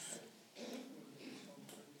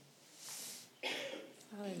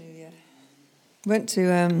Went to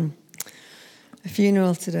a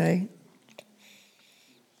funeral today.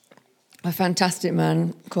 A fantastic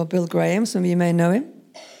man called Bill Graham. Some of you may know him.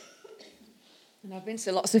 And I've been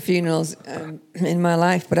to lots of funerals in my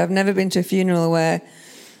life, but I've never been to a funeral where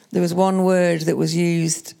there was one word that was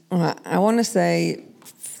used, I want to say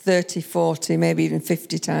 30, 40, maybe even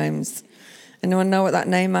 50 times. Anyone know what that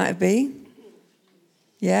name might be?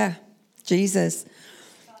 Yeah, Jesus.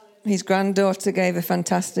 His granddaughter gave a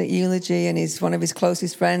fantastic eulogy, and one of his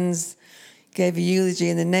closest friends gave a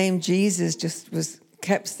eulogy, and the name Jesus just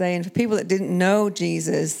kept saying, for people that didn't know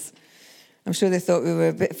Jesus, I'm sure they thought we were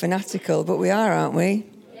a bit fanatical, but we are, aren't we?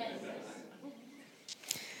 Yes.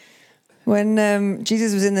 When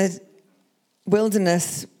Jesus was in the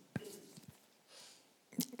wilderness,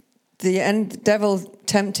 the devil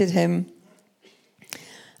tempted him.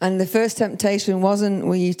 And the first temptation wasn't,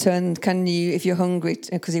 if you're hungry,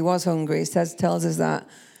 because he was hungry, it tells us that,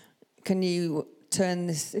 can you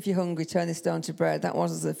if you're hungry, turn this stone to bread? That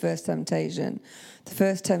wasn't the first temptation. The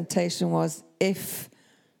first temptation was, if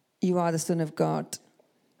you are the Son of God.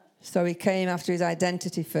 So he came after his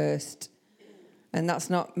identity first. And that's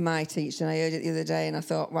not my teaching. I heard it the other day and I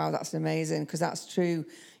thought, wow, that's amazing, because that's true.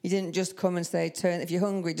 He didn't just come and say, if you're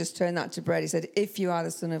hungry, just turn that to bread. He said, if you are the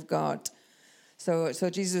Son of God. So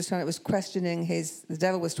Jesus was questioning the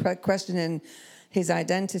devil was questioning his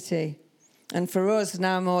identity. And for us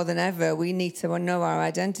now more than ever, we need to know our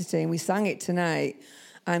identity. And we sang it tonight.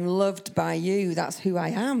 I'm loved by you. That's who I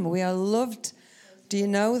am. We are loved. Do you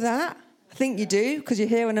know that? I think you do, because you're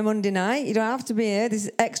here on a Monday night. You don't have to be here. This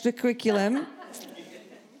is extra curriculum.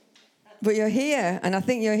 But you're here. And I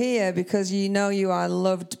think you're here because you know you are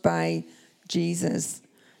loved by Jesus.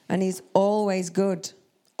 And he's always good.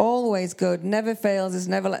 Always good, never fails us,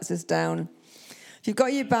 never lets us down. If you've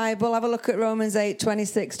got your Bible, have a look at Romans 8,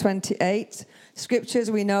 26, 28. Scriptures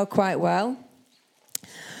we know quite well.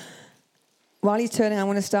 While you're turning, I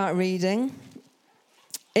want to start reading.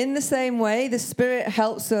 In the same way, the Spirit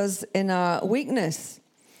helps us in our weakness.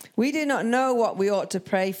 We do not know what we ought to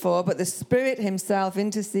pray for, but the Spirit himself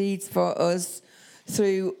intercedes for us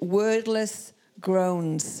through wordless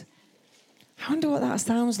groans. I wonder what that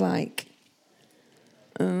sounds like.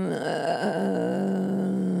 I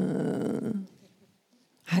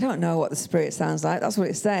don't know what the Spirit sounds like. That's what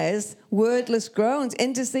it says. Wordless groans,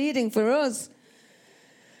 interceding for us.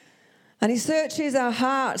 And he searches our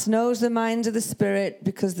hearts, knows the minds of the Spirit,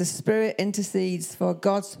 because the Spirit intercedes for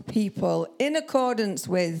God's people in accordance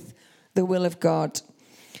with the will of God.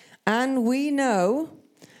 And we know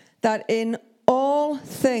that in all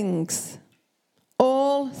things,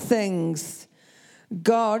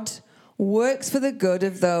 God works for the good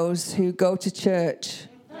of those who go to church.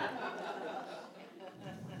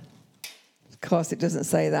 Of course, it doesn't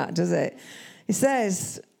say that, does it? It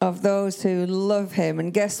says of those who love him.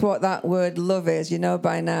 And guess what that word love is? You know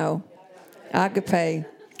by now. Agape.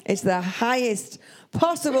 It's the highest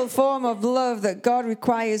possible form of love that God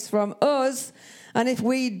requires from us. And if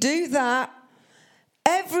we do that,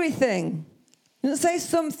 everything, it doesn't say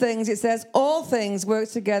some things, it says all things work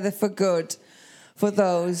together for good for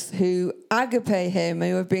those who agape him,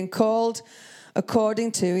 who have been called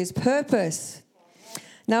according to his purpose.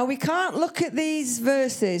 Now, we can't look at these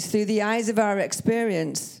verses through the eyes of our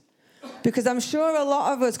experience, because I'm sure a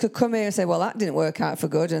lot of us could come here and say, well, that didn't work out for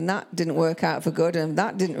good, and that didn't work out for good, and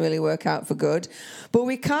that didn't really work out for good. But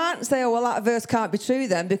we can't say, oh, well, that verse can't be true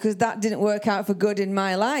then, because that didn't work out for good in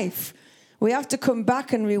my life. We have to come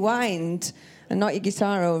back and rewind and knock your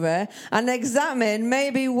guitar over, and examine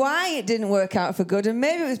maybe why it didn't work out for good, and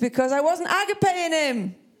maybe it was because I wasn't agapeing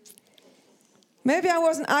him. Maybe I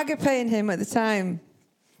wasn't agapeing him at the time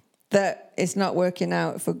that it's not working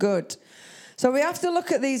out for good. So we have to look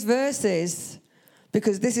at these verses,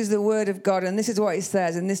 because this is the word of God, and this is what it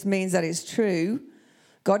says, and this means that it's true.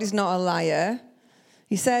 God is not a liar.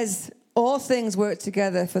 He says all things work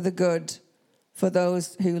together for the good for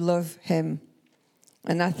those who love him.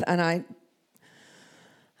 And I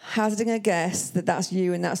hazarding a guess that that's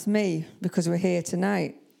you and that's me, because we're here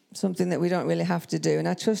tonight. Something that we don't really have to do. And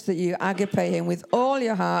I trust that you agape him with all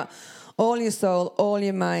your heart, all your soul, all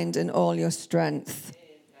your mind, and all your strength.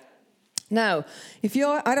 Now, we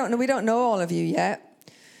don't know all of you yet.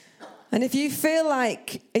 And if you feel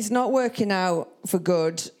like it's not working out for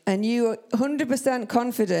good, and you're 100%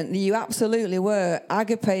 confident that you absolutely were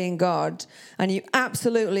agapeing God, and you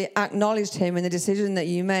absolutely acknowledged him in the decision that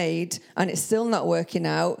you made, and it's still not working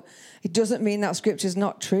out, it doesn't mean that scripture's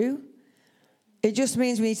not true. It just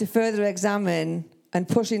means we need to further examine and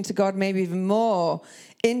push into God maybe even more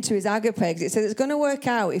into his agape. Because it says it's going to work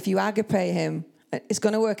out if you agape him. It's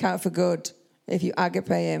going to work out for good if you agape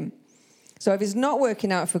him. So if it's not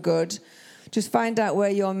working out for good, just find out where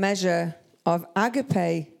your measure of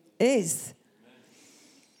agape is.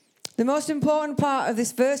 The most important part of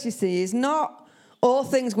this verse, you see, is not all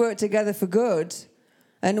things work together for good.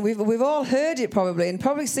 And we've all heard it probably, and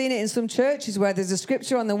probably seen it in some churches where there's a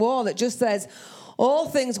scripture on the wall that just says, all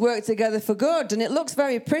things work together for good. And it looks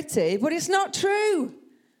very pretty, but it's not true.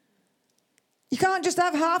 You can't just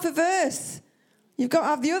have half a verse. You've got to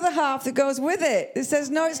have the other half that goes with it. It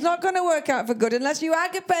says, no, it's not going to work out for good unless you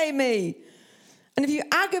agape me. And if you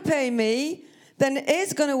agape me, then it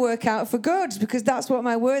is going to work out for good, because that's what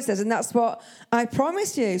my word says, and that's what I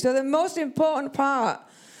promise you. So the most important part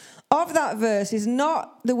of that verse is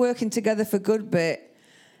not the working together for good bit.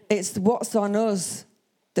 It's what's on us,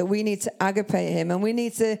 that we need to agape him, and we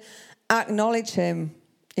need to acknowledge him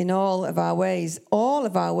in all of our ways,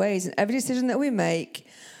 in every decision that we make.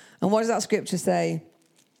 And what does that scripture say?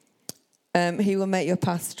 He will make your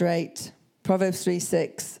path straight. Proverbs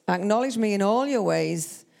 3:6. Acknowledge me in all your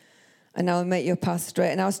ways, and I will make your path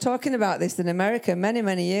straight. And I was talking about this in America many,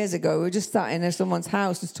 many years ago. We were just sat in someone's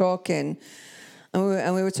house, just talking,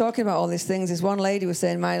 and we were talking about all these things. This one lady was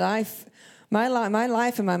saying, my life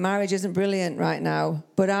and my marriage isn't brilliant right now,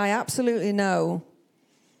 but I absolutely know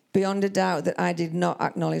beyond a doubt that I did not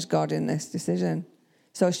acknowledge God in this decision.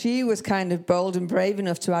 So she was kind of bold and brave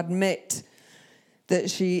enough to admit that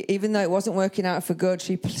she, even though it wasn't working out for good,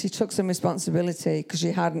 she took some responsibility because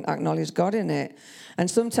she hadn't acknowledged God in it.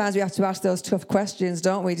 And sometimes we have to ask those tough questions,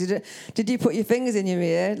 don't we? Did you put your fingers in your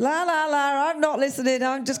ear? La, la, la, I'm not listening.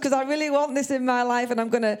 I'm just because I really want this in my life and I'm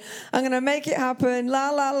gonna make it happen. La,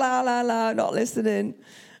 la, la, la, la, not listening.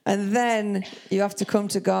 And then you have to come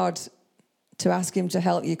to God to ask him to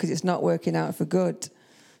help you because it's not working out for good.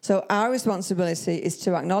 So our responsibility is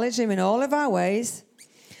to acknowledge him in all of our ways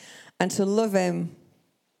and to love him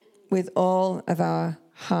with all of our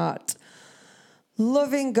heart.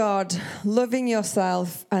 Loving God, loving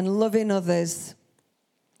yourself, and loving others.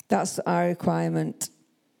 That's our requirement.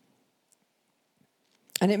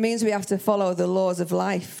 And it means we have to follow the laws of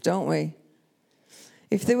life, don't we?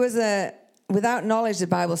 If there was without knowledge, the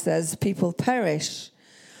Bible says, people perish.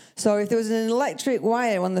 So if there was an electric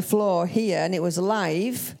wire on the floor here and it was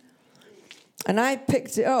live, and I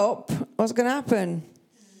picked it up, what's going to happen?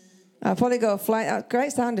 I'll probably go flying.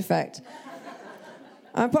 Great sound effect.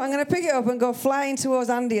 I'm going to pick it up and go flying towards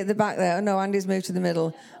Andy at the back there. Oh, no, Andy's moved to the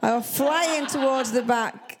middle. I go flying towards the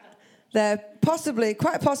back there.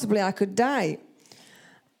 Quite possibly, I could die.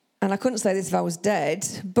 And I couldn't say this if I was dead,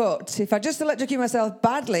 but if I just electrocuted myself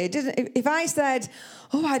badly, if I said,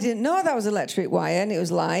 oh, I didn't know that was electric wire and it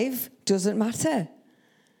was live, doesn't matter.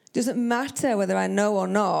 Doesn't matter whether I know or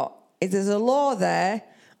not. If there's a law there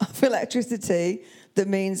of electricity, that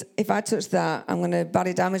means if I touch that, I'm going to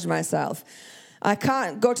badly damage myself. I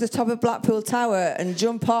can't go to the top of Blackpool Tower and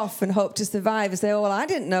jump off and hope to survive and say, oh, well, I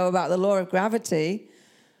didn't know about the law of gravity.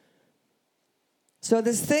 So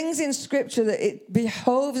there's things in Scripture that it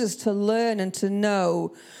behoves us to learn and to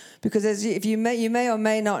know, because if you may or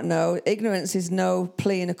may not know, ignorance is no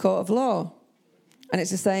plea in a court of law. And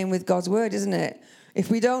it's the same with God's word, isn't it?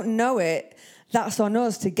 If we don't know it, that's on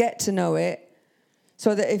us to get to know it.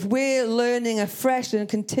 So that if we're learning afresh and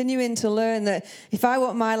continuing to learn that if I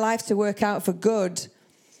want my life to work out for good,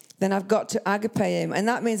 then I've got to agape him. And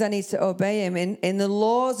that means I need to obey him in the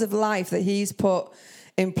laws of life that he's put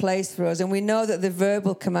in place for us. And we know that the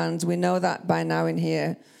verbal commands, we know that by now in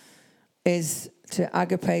here, is to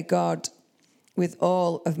agape God with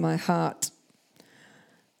all of my heart.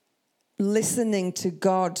 Listening to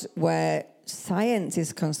God where science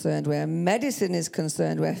is concerned, where medicine is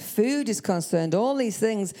concerned, where food is concerned, all these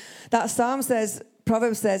things. That Psalm says,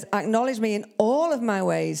 Proverbs says, acknowledge me in all of my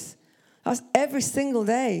ways. That's every single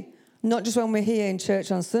day, not just when we're here in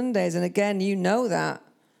church on Sundays. And again, you know that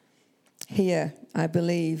here, I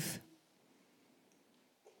believe.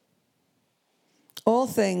 All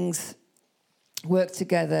things work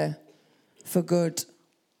together for good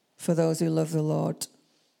for those who love the Lord.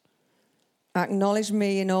 Acknowledge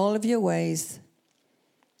me in all of your ways,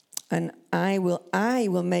 and I will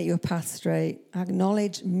make your path straight.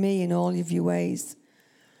 Acknowledge me in all of your ways.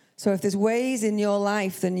 So if there's ways in your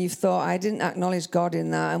life then you've thought, I didn't acknowledge God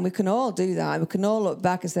in that, and we can all do that. We can all look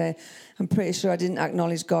back and say, I'm pretty sure I didn't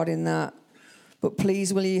acknowledge God in that. But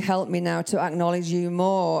please, will you help me now to acknowledge you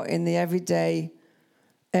more in the everyday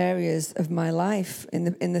areas of my life,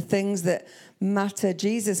 in the things that matter.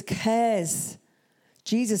 Jesus cares.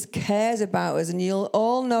 Jesus cares about us. And you'll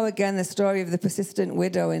all know again the story of the persistent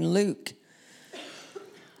widow in Luke.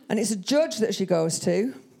 And it's a judge that she goes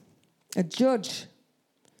to. A judge.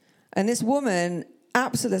 And this woman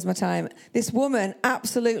absolutely, there's my time. This woman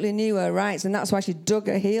absolutely knew her rights, and that's why she dug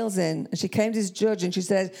her heels in. And she came to this judge, and she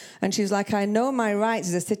said, and she was like, I know my rights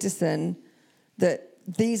as a citizen, that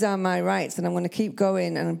these are my rights, and I'm going to keep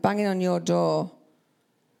going, and I'm banging on your door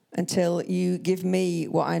until you give me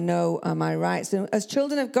what I know are my rights. And as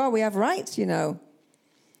children of God, we have rights, you know.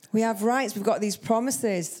 We have rights. We've got these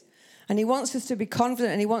promises. And he wants us to be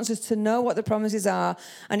confident, and he wants us to know what the promises are,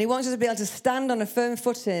 and he wants us to be able to stand on a firm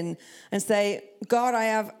footing and say, God,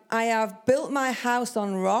 I have built my house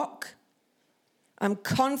on rock. I'm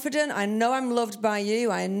confident. I know I'm loved by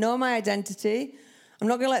you. I know my identity. I'm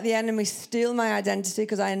not going to let the enemy steal my identity,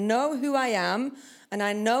 because I know who I am, and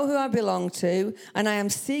I know who I belong to, and I am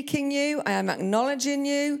seeking you. I am acknowledging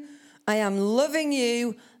you. I am loving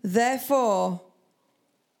you. Therefore,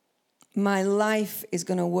 my life is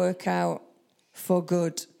going to work out for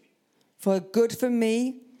good for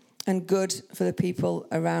me and good for the people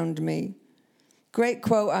around me. Great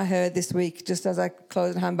quote I heard this week, just as I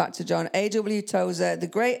close and hand back to John. A.W. Tozer, the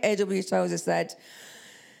great A.W. Tozer said,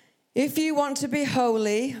 if you want to be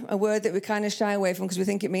holy, a word that we kind of shy away from because we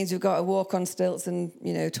think it means we've got to walk on stilts and,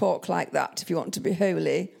 you know, talk like that if you want to be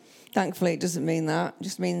holy. Thankfully, it doesn't mean that. It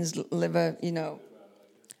just means live a, you know.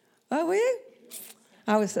 Oh, were you?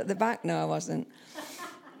 I was at the back. No, I wasn't.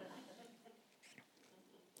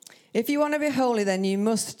 If you want to be holy, then you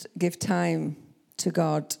must give time to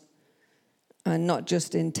God and not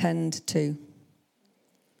just intend to.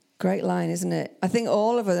 Great line, isn't it? I think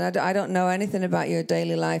all of us, I don't know anything about your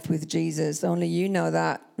daily life with Jesus. Only you know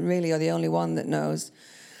that. Really, you're the only one that knows.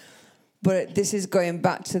 But this is going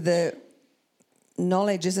back to the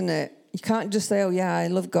knowledge, isn't it? You can't just say, oh, yeah, I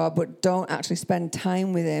love God, but don't actually spend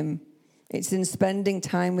time with him. It's in spending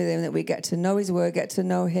time with him that we get to know his word, get to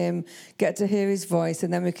know him, get to hear his voice,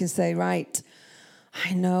 and then we can say, right,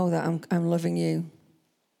 I know that I'm loving you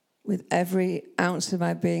with every ounce of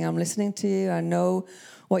my being. I'm listening to you. I know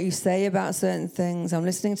what you say about certain things. I'm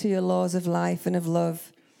listening to your laws of life and of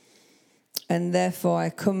love. And therefore,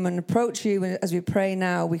 I come and approach you. And as we pray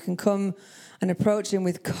now, we can come and approach him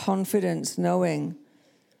with confidence, knowing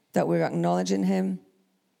that we're acknowledging him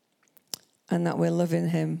and that we're loving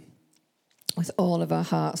him with all of our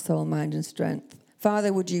heart, soul, mind, and strength.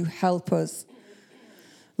 Father, would you help us?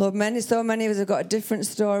 Lord, so many of us have got a different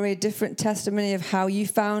story, a different testimony of how you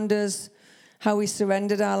found us, how we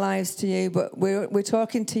surrendered our lives to you. But we're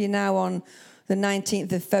talking to you now on the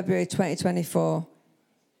 19th of February, 2024.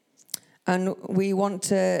 And we want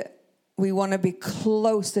to be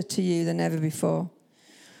closer to you than ever before.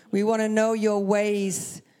 We want to know your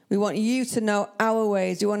ways. We want you to know our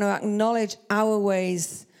ways. We want to acknowledge our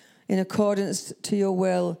ways in accordance to your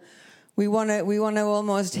will. We want to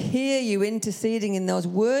almost hear you interceding in those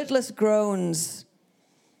wordless groans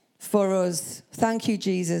for us. Thank you,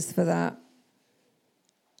 Jesus, for that.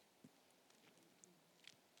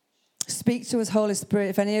 Speak to us, Holy Spirit.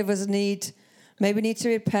 If any of us maybe need to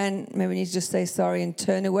repent, maybe need to just say sorry and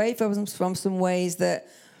turn away from some ways that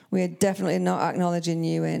we are definitely not acknowledging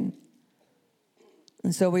you in.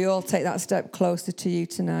 And so we all take that step closer to you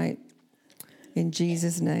tonight. In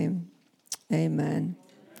Jesus' name, amen.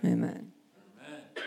 Amen.